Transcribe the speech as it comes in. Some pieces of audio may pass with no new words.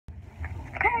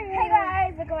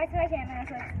welcome back to my channel.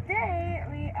 So today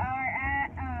we are at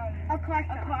a car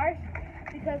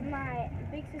because my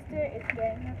big sister is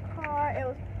getting a car. It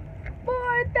was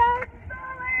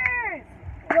 $4,000.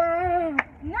 Whoa!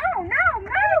 No!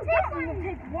 Don't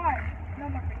take one. No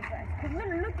more for you guys. Cause look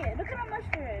at how much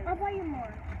there is. I'll buy you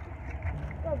more.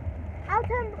 So, I'll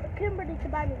tell Kimberly to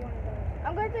buy me one of those.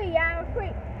 I'm going to Yama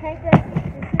Creek. Hank goes,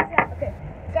 okay.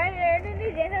 Got it there, then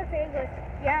the dance upstairs goes,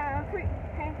 Yama Creek.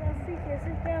 Hank goes, see your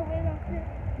sister, we gon' flip.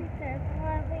 She said, come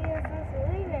on, we gon' so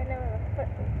we ain't never foot.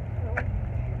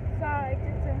 Sorry,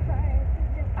 just a fire.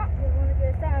 Just up, we wanna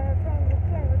get started. I'm trying to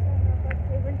play with someone, but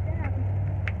they went down.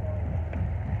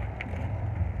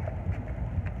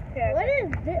 What is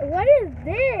this? What is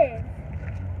this?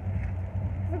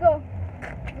 Let's go.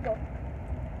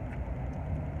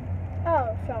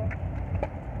 Oh, so.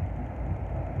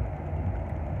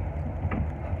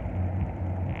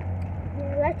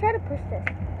 Yeah, let's try to push this.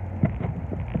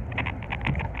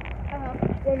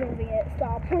 We're moving it.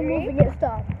 Stop. We're moving it.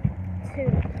 Stop. 2,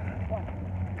 1.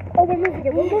 Oh, we're moving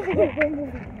it.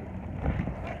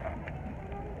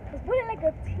 Let's put it like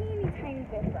a teeny tiny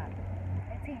bit back.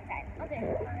 A teeny tiny. Okay.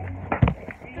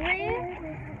 3,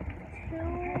 2,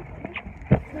 1.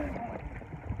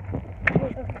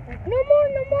 No more.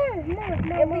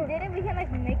 If we did it, we can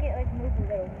like make it like move a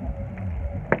little more.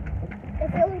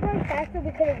 If it was going faster,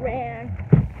 we could have ran.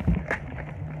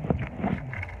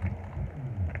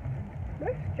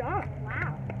 We're strong.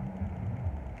 Wow.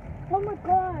 Oh my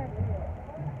god.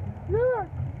 Look.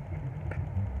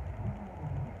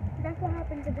 That's what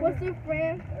happens to What's your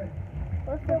friend?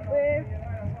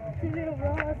 She didn't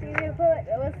roll, she didn't put.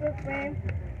 What's her friend?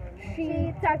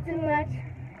 She talked too much,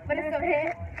 but it's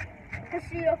okay. Cause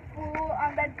she a fool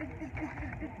on that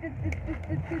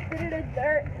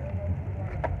dirt.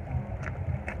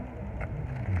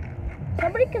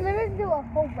 Somebody can literally do a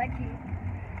whole wedgie.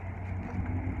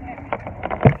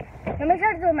 Let me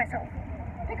try to do it myself.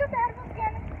 Pick up the headphones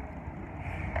again.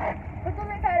 Put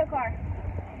them inside the car.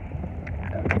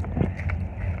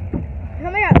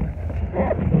 Help me out.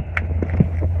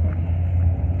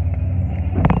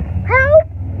 Help!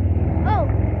 Oh.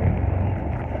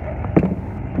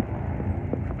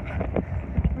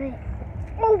 Wait.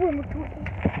 Oh, we're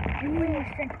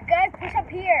moving. Guys, push up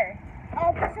here.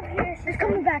 Oh, push up here. It's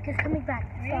coming back. Stop. It's coming.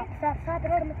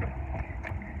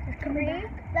 It's coming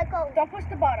back. Let go. Don't push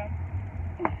the bottom.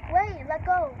 Wait, let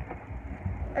go.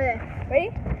 Okay,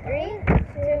 ready? 3, 2,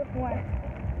 1.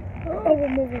 Oh, we're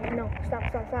moving. No, stop.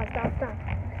 So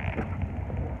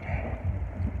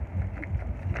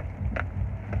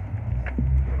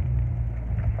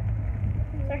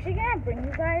is she gonna bring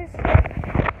you guys?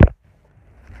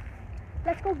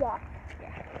 Let's go walk.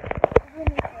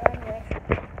 Anyway.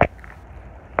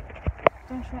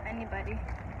 Don't show anybody.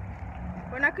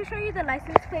 We're not gonna show you the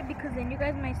license plate because then you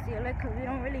guys might steal it because we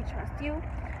don't really trust you.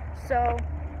 So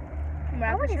we're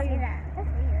not gonna show you that. That's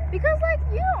weird. because like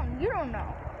you don't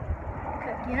know.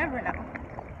 Like, you never know.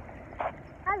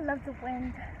 I love the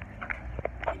wind.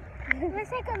 Let's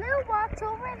take a little walk to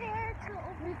over there to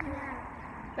over there.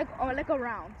 Like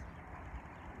around.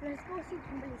 Let's go see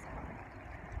Kimberly's car.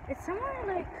 It's somewhere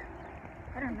like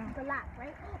I don't know. The lap,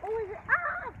 right? Oh, is it?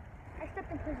 Ah! I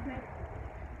stepped in poop.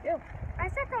 Ew. I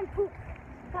stepped on poop.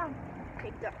 Come.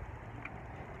 Take that.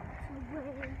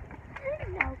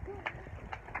 No, go.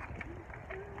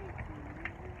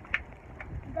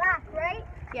 Black, right?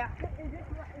 Yeah. Is this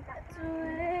what is that?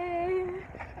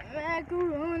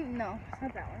 Macaroon. No, it's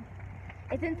not that one.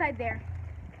 It's inside there.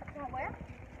 So where?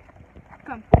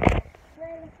 Come.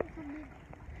 Where? Let's see something.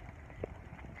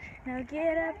 Now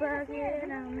get up,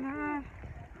 bucket, I'm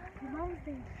Mom's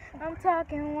thing. I'm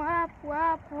talking wop,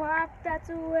 that's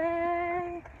a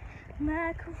way.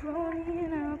 Macaroni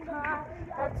in a pot,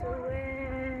 that's a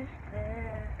way.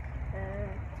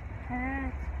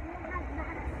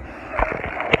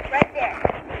 Right there.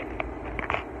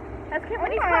 That's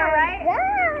Kimberly's car, right?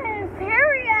 Yes,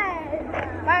 period.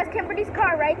 That's Kimberly's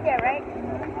car right there, right?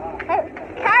 Hey,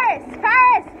 Paris!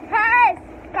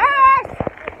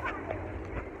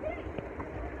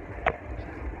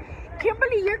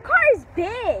 Kimberly, your car is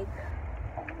big.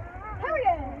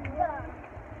 Period.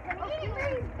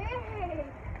 Kimberly's big.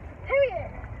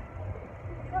 Period.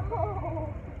 No.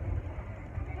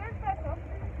 Just back up.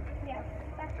 Yeah,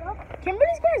 back up.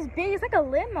 Kimberly's car is big. It's like a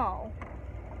limo.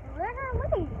 We're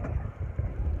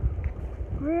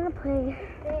gonna play.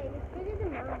 Big. It's bigger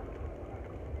than mine.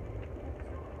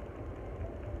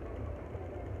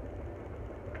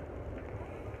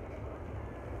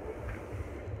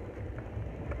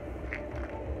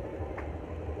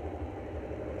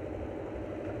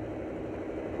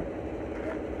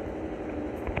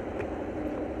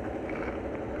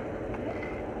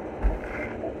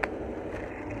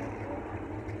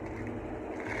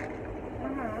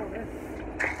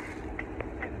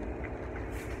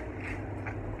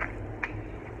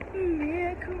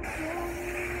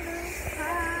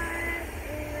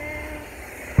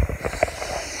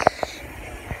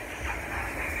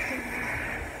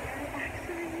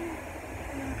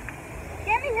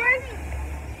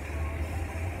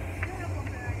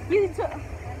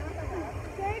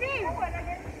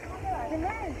 ¿Qué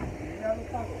más? Ya lo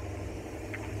pago.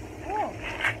 Oh,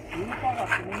 tú lo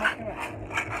pagaste, no más que nada.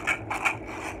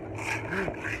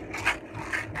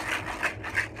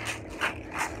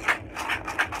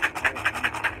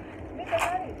 ¿Viste,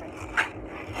 Mari?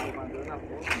 Me mandó una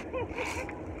foto.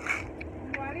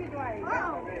 Igualito ahí.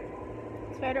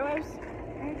 Spider webs.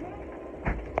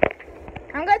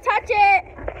 I'm gonna touch it.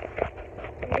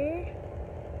 3,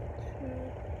 2.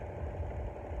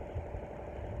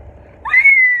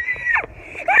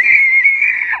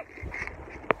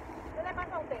 ¿Qué le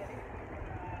pasa a usted?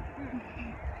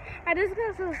 I just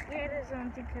got so scared or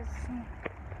something because.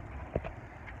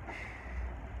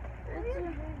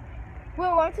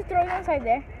 Wait, why don't you throw it inside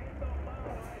there?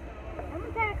 I'm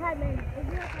gonna try to climb in. Is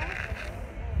it okay?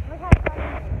 I'm gonna try to climb in.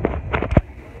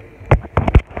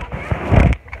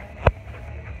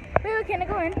 Wait, can I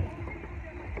go in?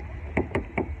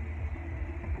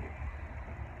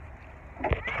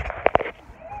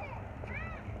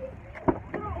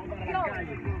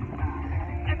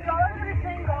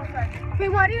 Wait,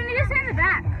 why do you need to stay in the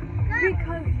back?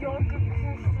 Because you're too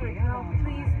strict. Now,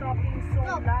 please stop being so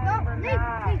loud and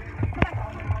loud.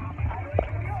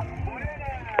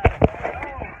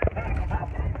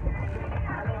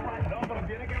 No, pero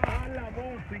tiene que bajar la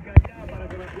música ya para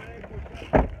que lo pueda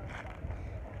escuchar.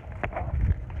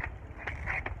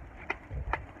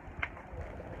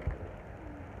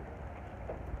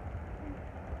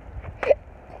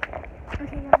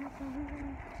 Okay, guys.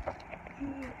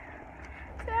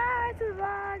 Start the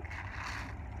vlog.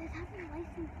 This has a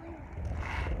license plate.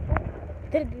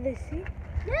 Did they see?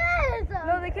 Yes!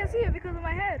 No, they can't see it because of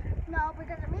my head. No, but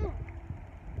doesn't mean.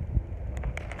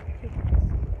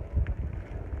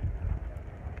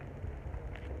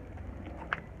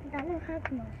 That one has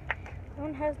no. That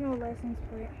one has no license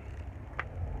plate.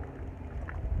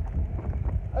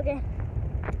 Okay.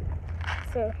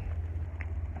 So.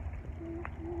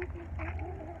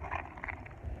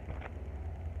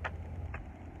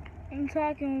 I'm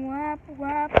talking wap,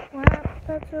 wap, wap,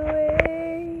 that's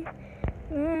away.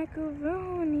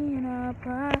 Macaroni in a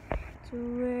pot to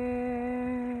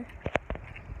wear.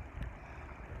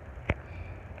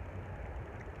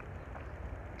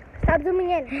 Stop zooming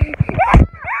in.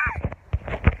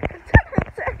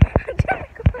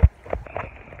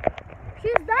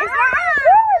 She's done.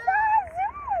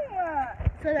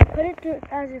 So then put it to,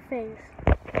 as your face.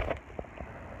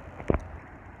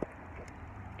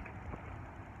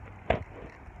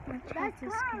 That's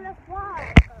kind of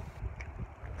far.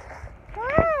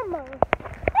 Mom!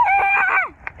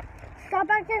 Stop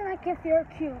acting like if you're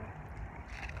cute.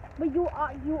 But you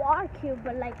are cute,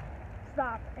 but like,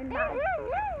 stop and not.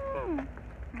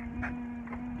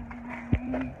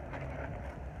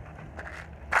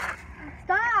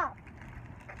 Stop!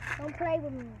 Don't play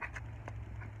with me.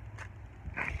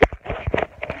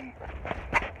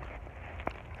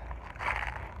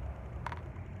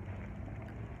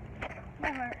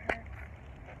 Never.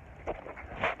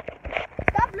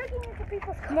 Stop looking into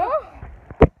people's cars. No?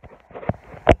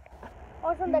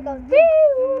 Or something that goes.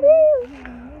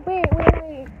 Wait.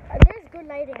 There's good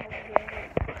lighting over here.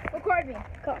 Record me.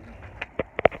 Come.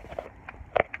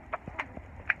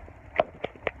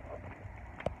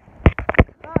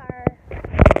 Car.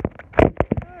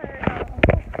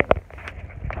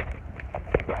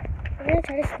 I'm gonna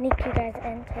try to sneak you guys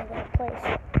into that place.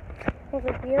 Because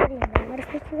like, we already know how to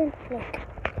sneak you in. Look.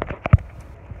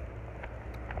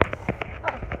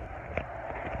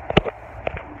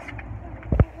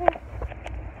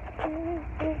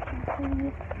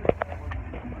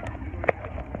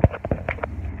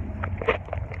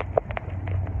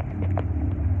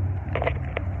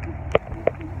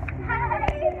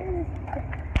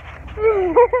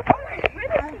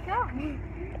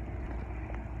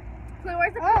 So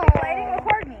where's the fucking lighting?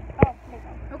 Record me. Oh,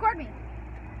 Record me.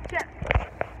 Check.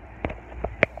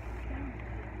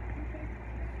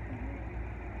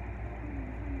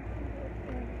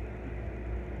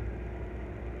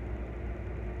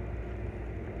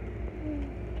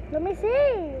 let me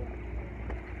see.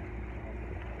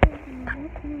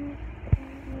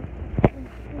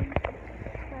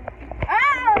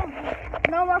 Oh!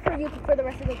 No more for you for the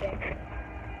rest of the day.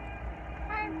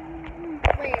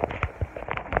 Wait.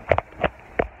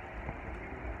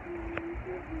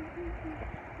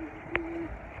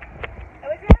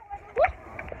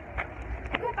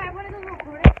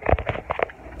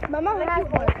 My mom has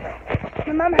one.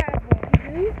 My mom has one.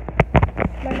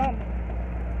 My mom.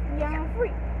 Yeah, I'm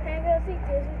free. Wait,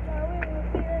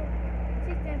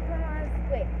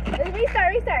 let's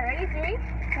restart. Ready? 3? Wait.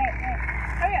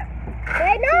 Hurry up.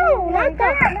 Wait, no, not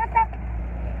that.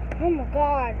 Oh my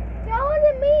god. That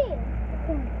wasn't me.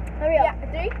 Hurry up.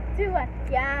 Yeah, 3, 2, 1.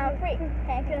 Yeah, I'm free.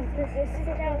 Handcuffs, this is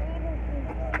how we do.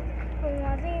 From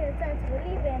my zero time to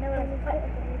believe it. Never let me fight.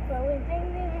 But when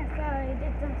things inside,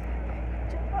 it does.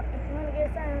 If you want to get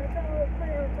signed, put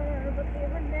it on, but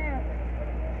give it down.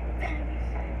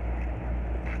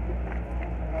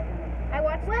 I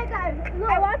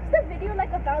watched the video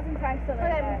like 1,000 times to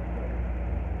learn that.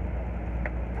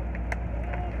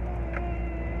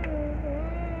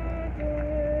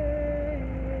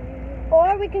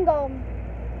 Or we can go.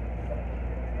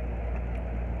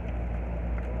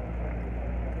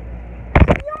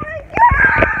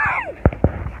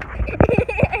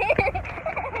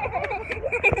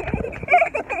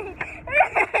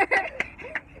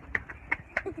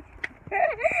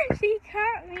 She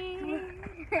caught me.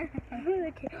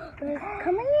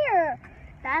 Come here.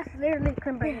 That's literally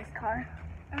Kimberly's car.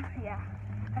 Yeah.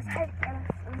 That's how you get us.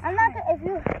 I'm not gonna, if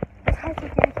you, that's how you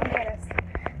can get us.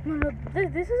 No,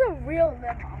 this is a real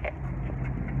limo.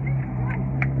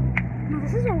 No,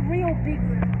 this is a real big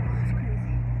limo. It's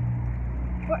crazy.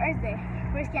 Where is they?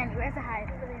 Where's Candy? Where's the hide?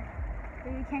 Over there.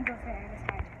 We can't go there. Let's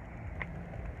hide.